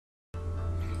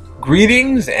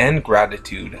Greetings and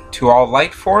gratitude to all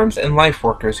light forms and life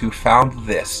workers who found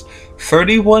this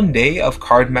 31 day of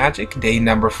card magic, day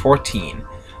number 14.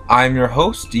 I'm your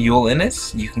host, Yul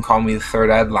Innes. You can call me the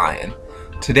Third-Eyed Lion.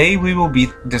 Today we will be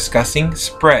discussing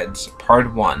spreads,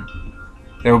 part 1.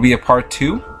 There will be a part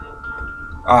 2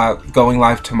 going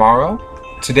live tomorrow.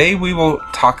 Today we will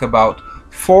talk about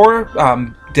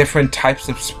 4 different types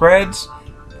of spreads.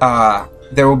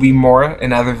 There will be more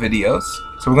in other videos.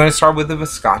 So we're going to start with the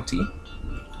Visconti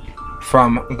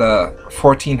from the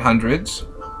 1400s.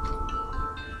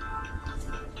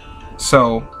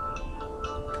 So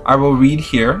I will read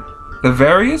here. The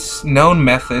various known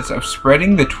methods of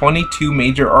spreading the 22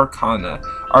 major arcana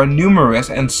are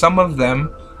numerous, and some of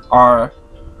them are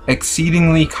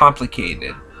exceedingly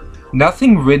complicated.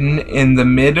 Nothing written in the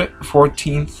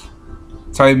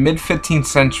mid-15th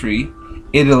century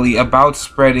Italy about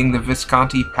spreading the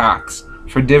Visconti pacts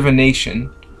for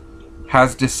divination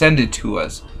has descended to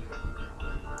us.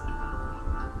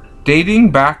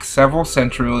 Dating back several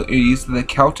centuries, the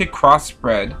Celtic cross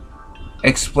spread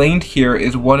explained here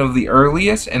is one of the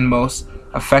earliest and most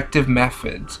effective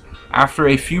methods. After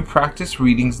a few practice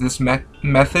readings, this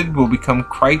method will become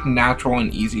quite natural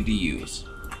and easy to use.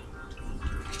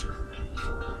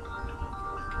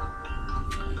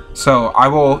 So I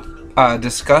will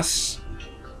discuss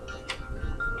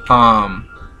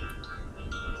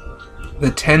the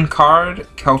 10 card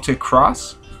Celtic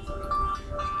cross.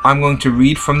 I'm going to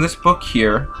read from this book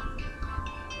here.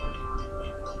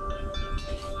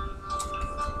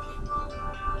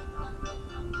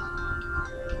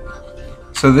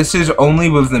 So this is only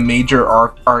with the major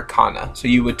arcana. So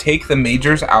you would take the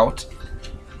majors out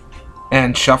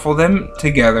and shuffle them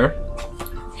together.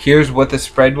 Here's what the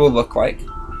spread will look like.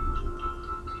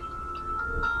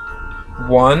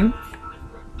 1,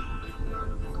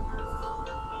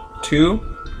 2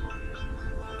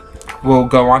 will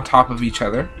go on top of each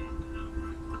other.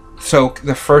 So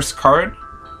the first card,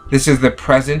 this is the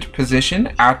present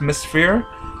position, atmosphere,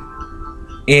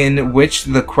 in which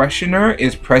the questioner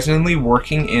is presently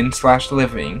working in /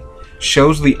 living,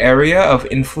 shows the area of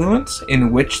influence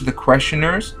in which the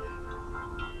questioner's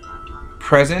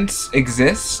presence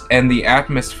exists and the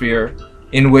atmosphere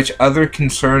in which other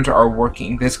concerns are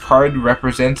working. This card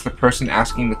represents the person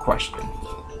asking the question.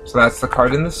 So that's the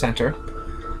card in the center.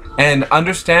 And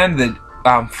understand that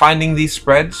finding these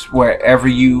spreads wherever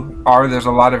you are, there's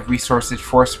a lot of resources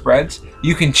for spreads.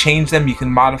 You can change them, you can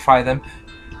modify them.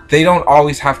 They don't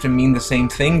always have to mean the same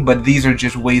thing, but these are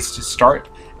just ways to start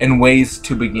and ways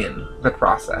to begin the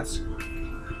process.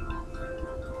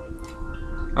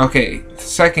 Okay, the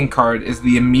second card is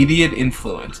the immediate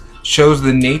influence. Shows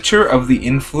the nature of the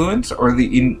influence or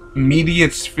the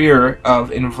immediate sphere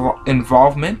of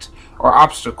involvement or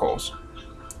obstacles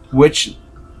which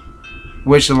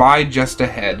lie just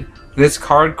ahead. This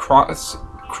card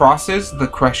crosses the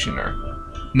questioner.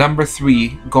 Number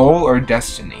 3, goal or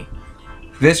destiny.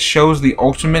 This shows the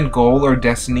ultimate goal or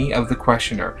destiny of the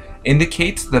questioner.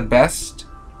 Indicates the best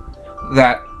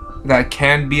that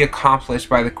can be accomplished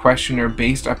by the questioner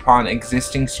based upon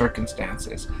existing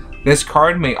circumstances. This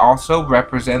card may also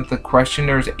represent the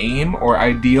questioner's aim or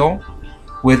ideal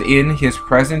within his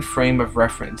present frame of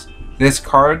reference. This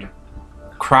card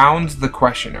crowns the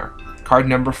questioner. Card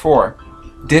number 4,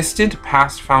 distant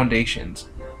past foundations.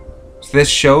 This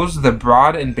shows the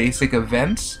broad and basic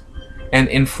events and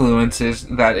influences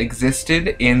that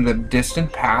existed in the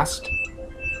distant past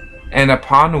and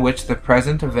upon which the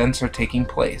present events are taking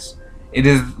place. It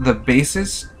is the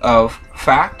basis of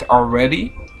fact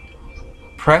already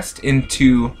passed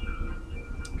into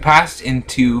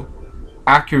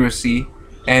accuracy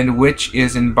and which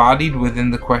is embodied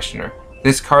within the questioner.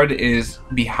 This card is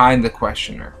behind the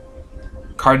questioner.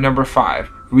 Card number 5,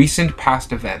 recent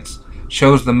past events.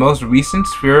 Shows the most recent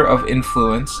sphere of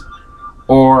influence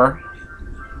or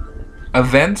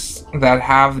events that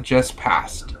have just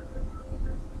passed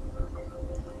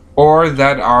or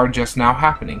that are just now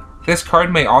happening. This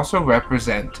card may also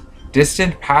represent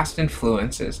distant past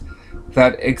influences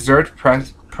that exert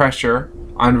pressure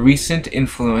on recent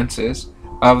influences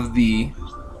of the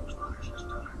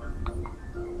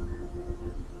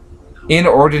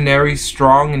inordinary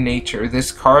strong nature.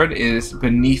 This card is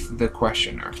beneath the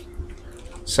questioner.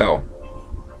 So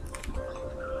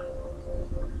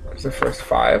that's the first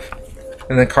 5.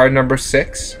 And then card number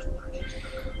 6,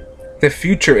 the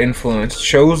future influence.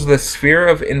 Shows the sphere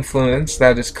of influence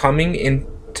that is coming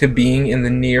into being in the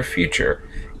near future.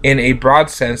 In a broad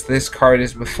sense, this card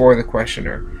is before the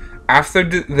questioner. After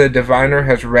the diviner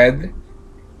has read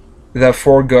the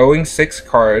foregoing 6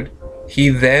 card, he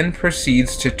then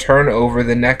proceeds to turn over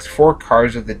the next 4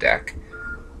 cards of the deck.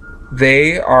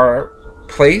 They are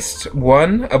placed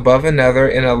one above another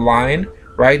in a line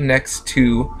right next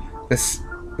to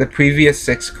the previous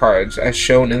 6 cards, as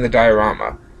shown in the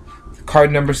diorama.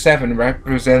 Card number 7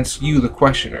 represents you, the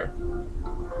questioner.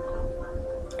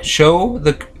 Shows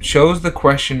the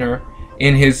questioner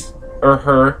in his or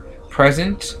her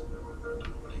present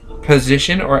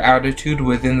position or attitude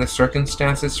within the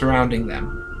circumstances surrounding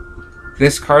them.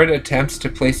 This card attempts to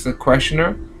place the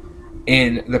questioner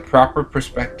in the proper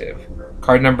perspective.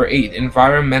 Card number 8,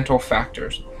 environmental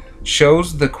factors.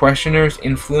 Shows the questioner's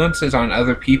influences on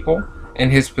other people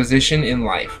and his position in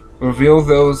life. Reveal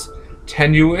those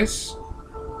tendencies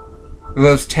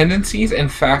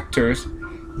and factors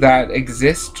that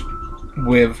exist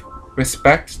with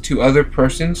respect to other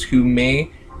persons who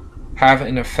may have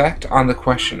an effect on the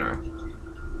questioner.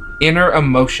 Inner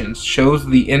emotions. Shows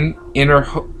the inner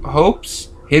hopes,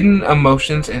 hidden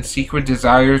emotions, and secret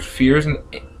desires, fears,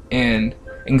 and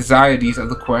anxieties of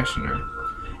the questioner,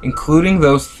 including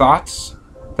those thoughts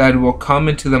that will come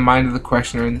into the mind of the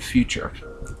questioner in the future.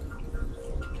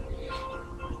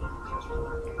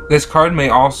 This card may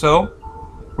also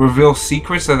reveal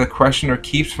secrets that the questioner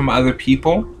keeps from other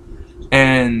people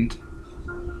and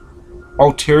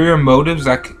ulterior motives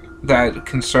that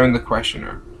concern the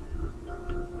questioner.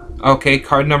 Okay,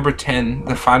 card number 10,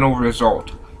 the final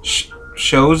result,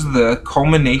 shows the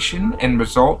culmination and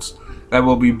results that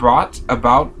will be brought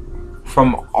about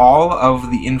from all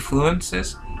of the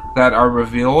influences that are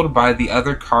revealed by the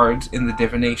other cards in the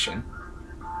divination,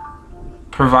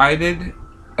 provided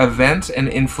events and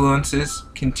influences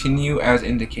continue as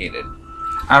indicated.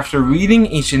 After reading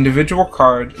each individual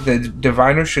card, the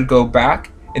diviner should go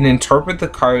back and interpret the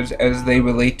cards as they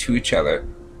relate to each other.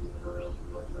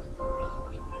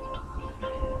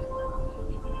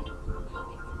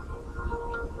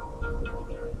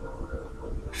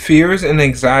 Fears and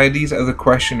anxieties of the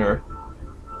questioner,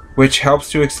 which helps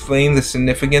to explain the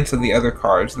significance of the other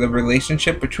cards. The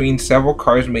relationship between several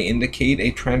cards may indicate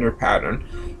a trend or pattern.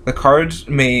 The cards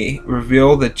may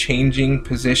reveal the changing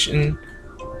position,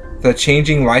 the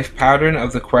changing life pattern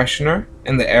of the questioner,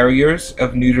 and the areas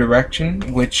of new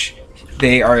direction which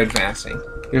they are advancing.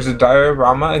 Here's a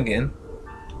diorama again,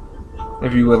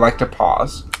 if you would like to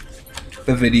pause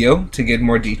the video to get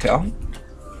more detail.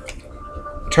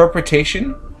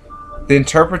 Interpretation. The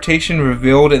interpretation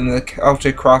revealed in the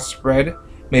Celtic cross spread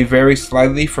may vary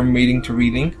slightly from reading to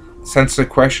reading, since the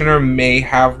questioner may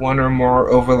have one or more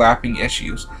overlapping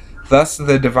issues. Thus,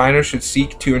 the diviner should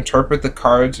seek to interpret the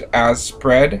cards as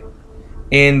spread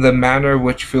in the manner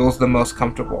which feels the most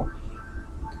comfortable.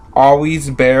 Always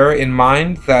bear in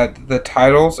mind that the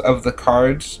titles of the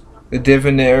cards, the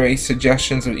divinatory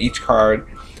suggestions of each card,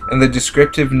 and the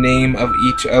descriptive name of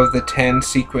each of the 10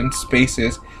 sequence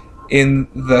spaces in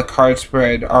the card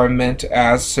spread are meant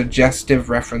as suggestive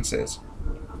references.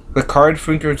 The card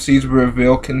frequencies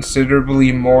reveal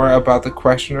considerably more about the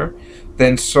questioner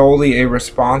than solely a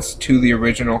response to the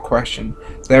original question.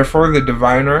 Therefore, the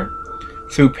diviner,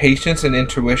 through patience and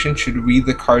intuition, should read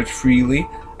the cards freely,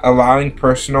 allowing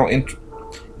personal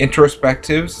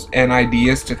introspectives and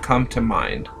ideas to come to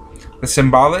mind. The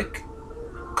symbolic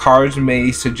cards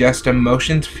may suggest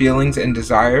emotions, feelings, and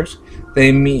desires.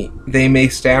 They may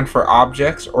stand for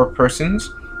objects or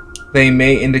persons. They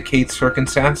may indicate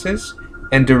circumstances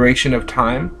and duration of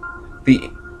time.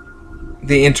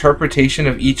 The interpretation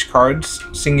of each card's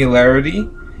singularity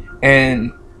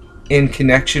and in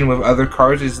connection with other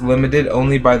cards is limited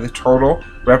only by the total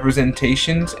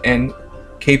representations and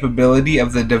capability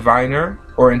of the diviner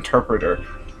or interpreter.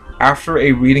 After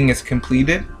a reading is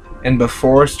completed, and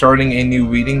before starting a new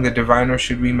reading, the diviner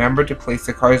should remember to place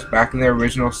the cards back in their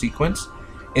original sequence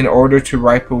in order to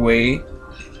wipe away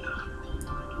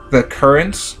the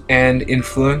currents and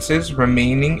influences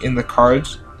remaining in the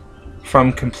cards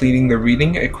from completing the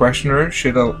reading. A questioner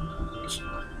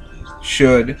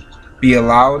should be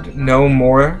allowed no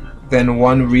more than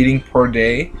one reading per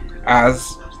day,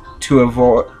 as to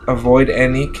avoid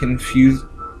any confusion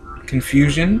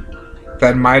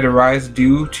that might arise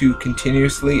due to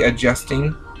continuously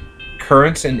adjusting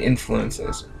currents and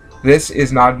influences. This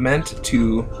is not meant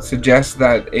to suggest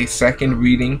that a second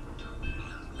reading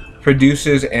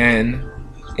produces an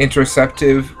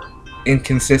interceptive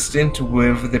inconsistent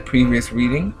with the previous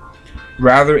reading.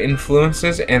 Rather,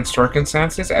 influences and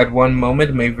circumstances at one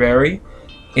moment may vary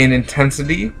in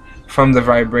intensity from the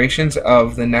vibrations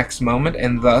of the next moment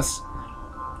and thus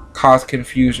cause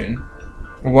confusion.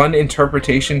 One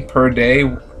interpretation per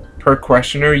day per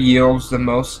questioner yields the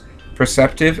most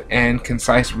perceptive and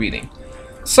concise reading.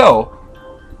 So,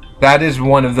 that is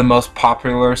one of the most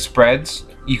popular spreads.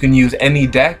 You can use any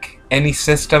deck any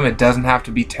system. It doesn't have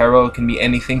to be tarot. It can be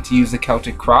anything to use the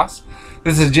Celtic cross.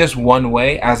 This is just one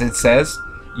way, as it says.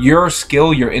 Your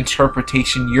skill, your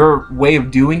interpretation, your way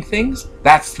of doing things,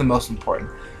 that's the most important.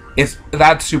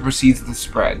 That supersedes the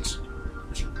spreads.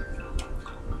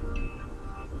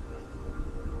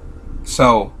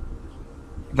 So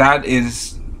that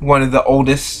is one of the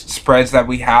oldest spreads that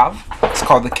we have. It's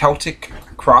called the Celtic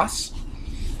cross.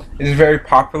 It is very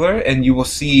popular, and you will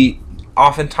see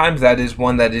oftentimes that is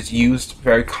one that is used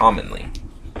very commonly.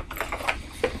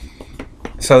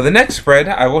 So the next spread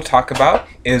I will talk about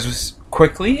is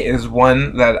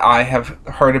one that I have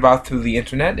heard about through the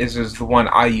internet. Is the one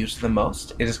I use the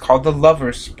most. It is called the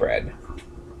Lover's spread.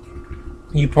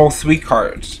 You pull 3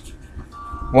 cards.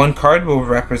 One card will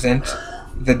represent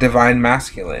the divine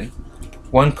masculine.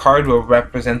 One card will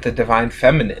represent the divine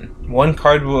feminine. One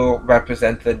card will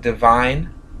represent the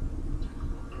divine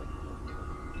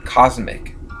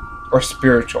cosmic or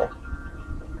spiritual.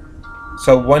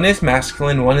 So one is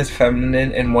masculine, one is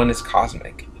feminine, and one is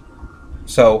cosmic.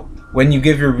 So when you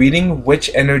give your reading, which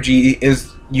energy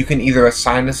is, you can either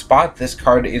assign a spot. This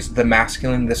card is the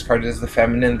masculine, this card is the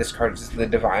feminine, this card is the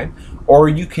divine. Or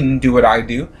you can do what I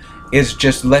do, is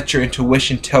just let your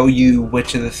intuition tell you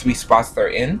which of the 3 spots they're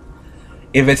in.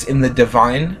 If it's in the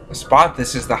divine spot,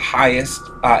 this is the highest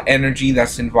energy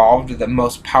that's involved, the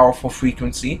most powerful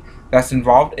frequency that's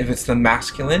involved. If it's the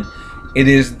masculine, it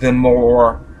is the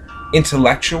more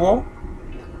intellectual,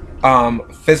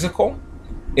 physical.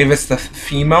 If it's the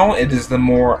female, it is the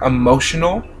more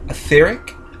emotional,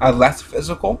 etheric, less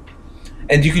physical.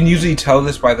 And you can usually tell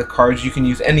this by the cards. You can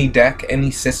use any deck,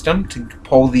 any system to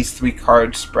pull these 3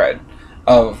 card spread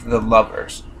of the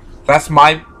lovers. That's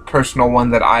my personal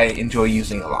one that I enjoy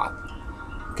using a lot.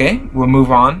 Okay, we'll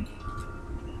move on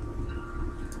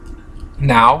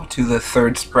now to the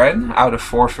 3rd spread out of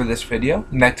 4 for this video.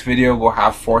 Next video will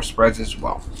have 4 spreads as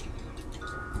well.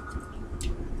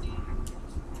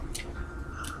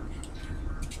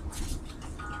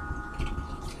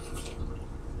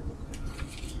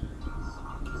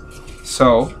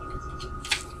 So,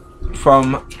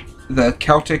 from the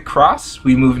Celtic cross,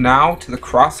 we move now to the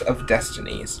Cross of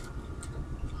Destinies.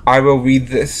 I will read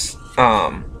this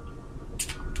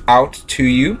out to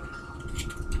you,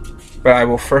 but I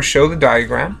will first show the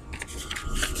diagram.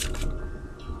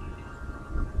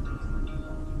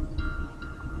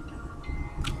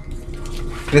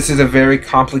 This is a very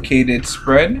complicated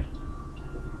spread.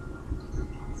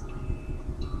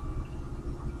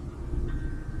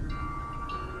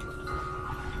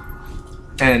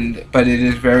 But it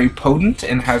is very potent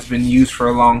and has been used for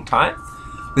a long time.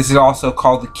 This is also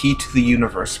called the Key to the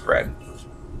Universe spread.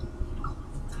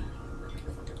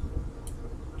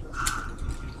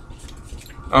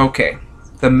 Okay,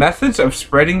 the methods of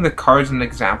spreading the cards and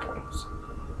examples.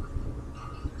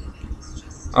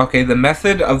 Okay, the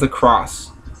method of the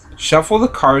cross. Shuffle the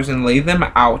cards and lay them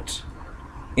out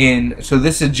in, so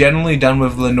this is generally done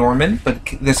with Lenormand, but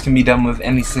this can be done with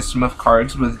any system of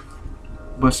cards with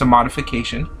some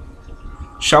modification.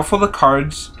 Shuffle the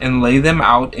cards and lay them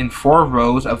out in 4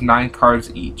 rows of 9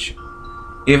 cards each.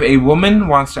 If a woman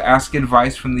wants to ask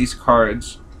advice from these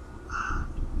cards,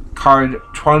 card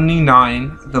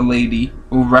 29, the lady,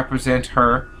 will represent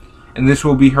her, and this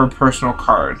will be her personal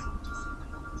card.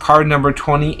 Card number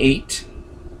 28,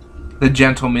 the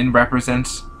gentleman,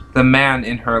 represents the man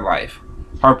in her life,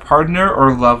 her partner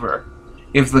or lover.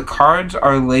 If the cards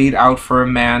are laid out for a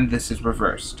man, this is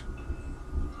reversed.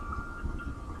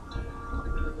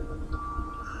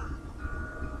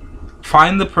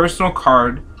 Find the personal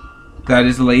card that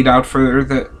is laid out for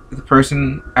the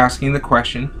person asking the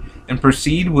question, and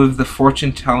proceed with the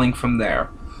fortune telling from there.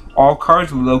 All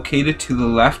cards located to the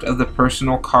left of the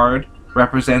personal card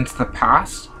represents the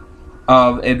past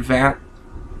of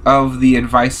the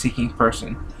advice-seeking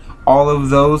person. All of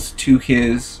those to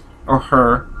his or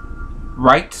her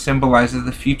right symbolizes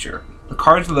the future. The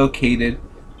cards located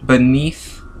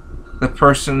beneath the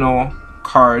personal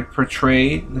card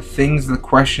portray the things the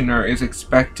questioner is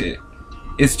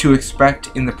to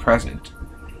expect in the present.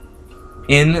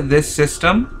 In this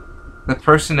system, the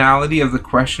personality of the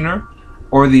questioner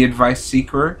or the advice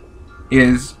seeker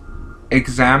is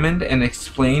examined and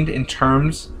explained in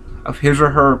terms of his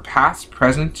or her past,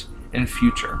 present, and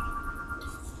future.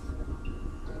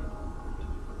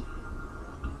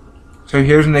 So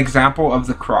here's an example of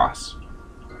the cross.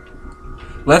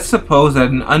 Let's suppose that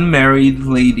an unmarried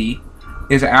lady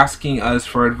is asking us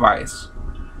for advice.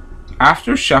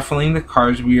 After shuffling the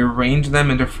cards, we arrange them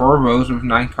into 4 rows with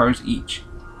 9 cards each,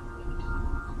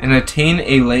 and attain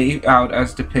a layout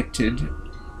as depicted.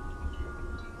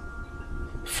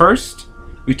 First,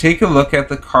 We take a look at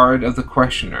the card of the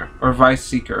questioner, or vice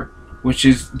seeker, which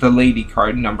is the lady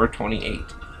card, number 28.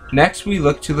 Next, we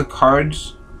look to the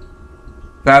cards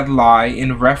that lie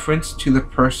in reference to the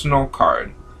personal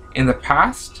card. In the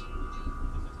past,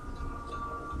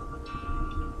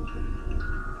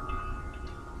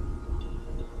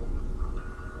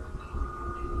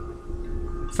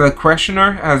 so the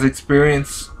questioner has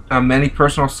experienced many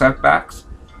personal setbacks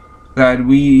that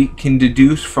we can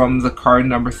deduce from the card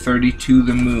number 32,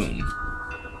 the moon.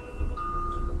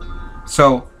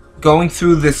 So going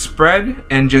through this spread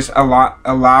and just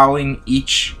allowing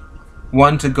each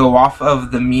one to go off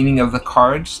of the meaning of the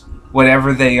cards,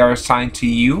 whatever they are assigned to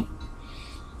you.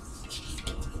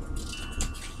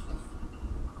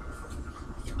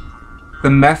 The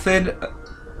method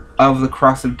of the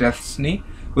cross of destiny.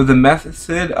 With the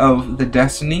method of the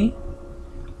destiny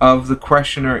of the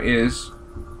questioner is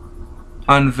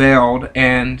unveiled,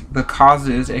 and the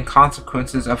causes and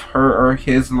consequences of her or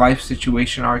his life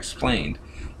situation are explained.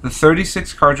 The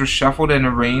 36 cards were shuffled and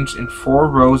arranged in 4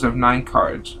 rows of 9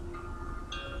 cards,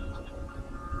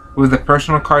 with the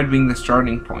personal card being the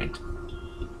starting point.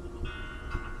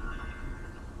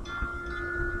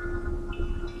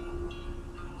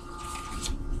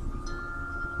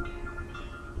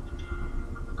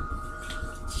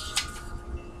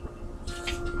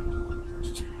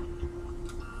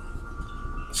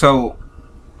 So,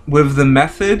 with the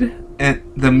method and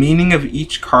the meaning of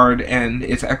each card and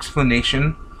its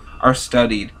explanation are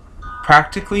studied.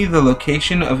 Practically, the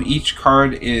location of each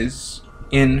card is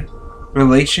in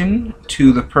relation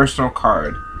to the personal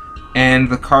card,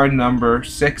 and the card number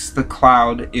 6, the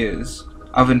cloud, is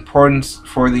of importance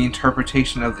for the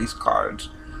interpretation of these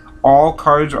cards. All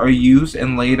cards are used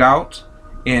and laid out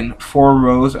in 4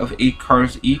 rows of 8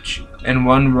 cards each, and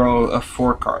 1 row of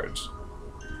 4 cards.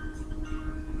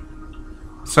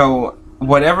 So,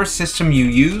 whatever system you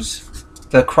use,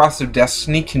 the Cross of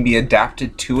Destiny can be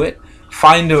adapted to it.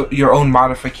 Find your own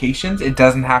modifications. It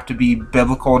doesn't have to be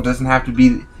biblical. It doesn't have to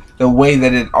be the way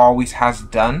that it always has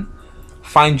done.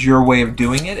 Find your way of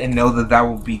doing it and know that that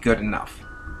will be good enough.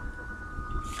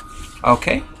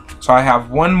 Okay, so I have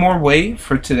one more way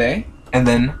for today, and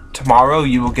then tomorrow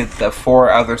you will get the 4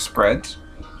 other spreads.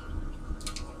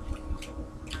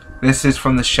 This is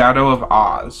from the Shadow of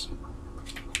Oz.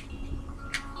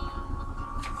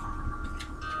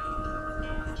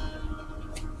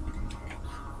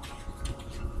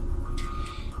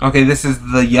 Okay, this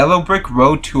is the Yellow Brick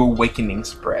Road to Awakening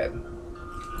spread.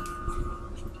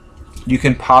 You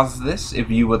can pause this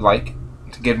if you would like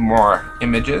to get more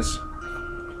images.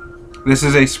 This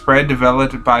is a spread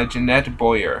developed by Jeanette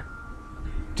Boyer.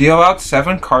 Deal out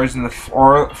 7 cards in the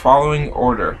following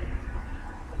order.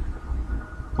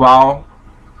 While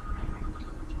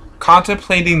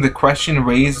contemplating the question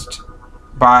raised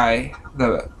by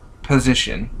the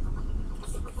position.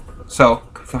 So,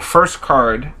 the first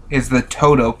card is the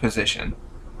Toto position.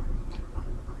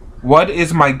 What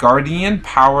is my guardian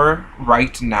power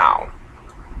right now?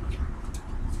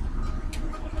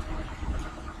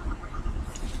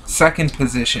 Second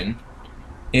position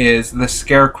is the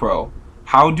Scarecrow.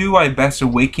 How do I best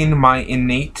awaken my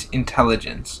innate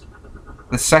intelligence?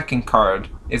 The second card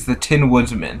is the Tin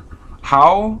Woodsman.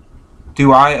 How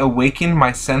do I awaken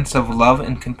my sense of love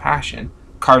and compassion?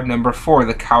 Card number 4,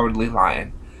 the Cowardly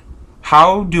Lion.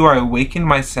 How do I awaken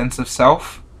my sense of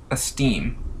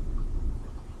self-esteem?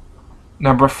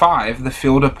 Number 5, the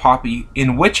Field of Poppy.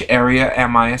 In which area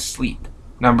am I asleep?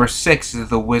 Number 6 is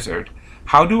the Wizard.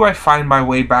 How do I find my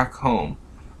way back home?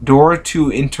 Door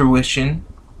to intuition,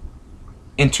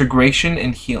 integration,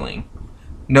 and healing.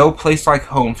 No place like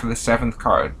home for the 7th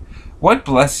card. What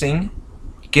blessing,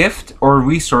 gift, or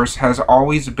resource has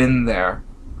always been there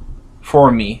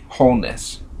for me?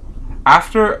 Wholeness.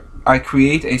 After I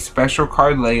create a special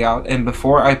card layout, and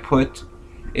before I put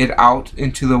it out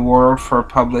into the world for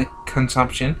public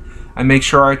consumption, I make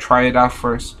sure I try it out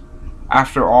first.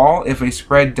 After all, if a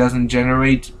spread doesn't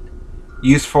generate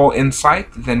useful insight,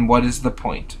 then what is the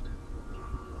point?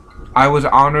 I was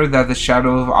honored that the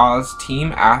Shadow of Oz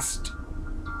team asked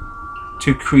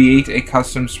to create a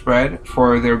custom spread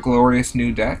for their glorious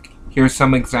new deck. Here are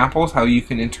some examples how you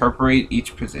can interpret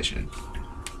each position.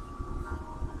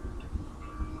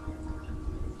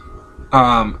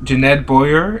 Jeanette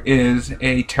Boyer is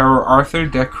a tarot author,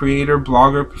 deck creator,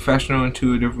 blogger, professional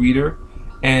intuitive reader,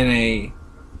 and a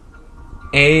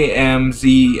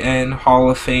AMZN Hall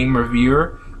of Fame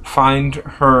reviewer. Find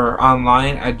her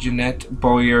online at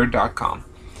JeanetteBoyer.com.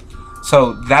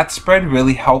 So that spread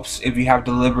really helps if you have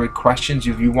deliberate questions,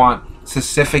 if you want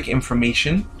specific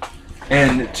information,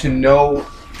 and to know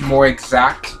more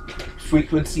exact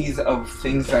frequencies of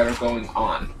things that are going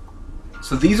on.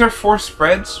 So these are 4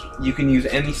 spreads. You can use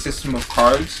any system of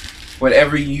cards,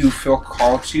 whatever you feel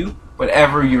called to,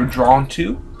 whatever you're drawn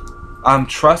to.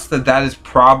 Trust that that is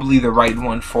probably the right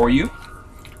one for you.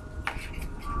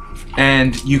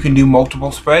 And you can do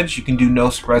multiple spreads, you can do no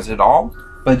spreads at all,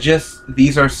 but just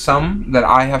these are some that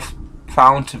I have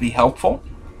found to be helpful.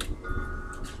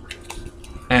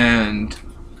 And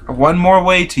one more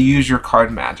way to use your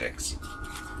card magics.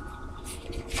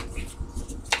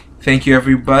 Thank you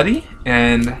everybody,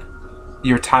 and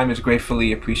your time is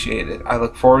gratefully appreciated. I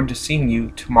look forward to seeing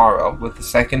you tomorrow with the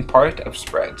second part of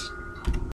spreads.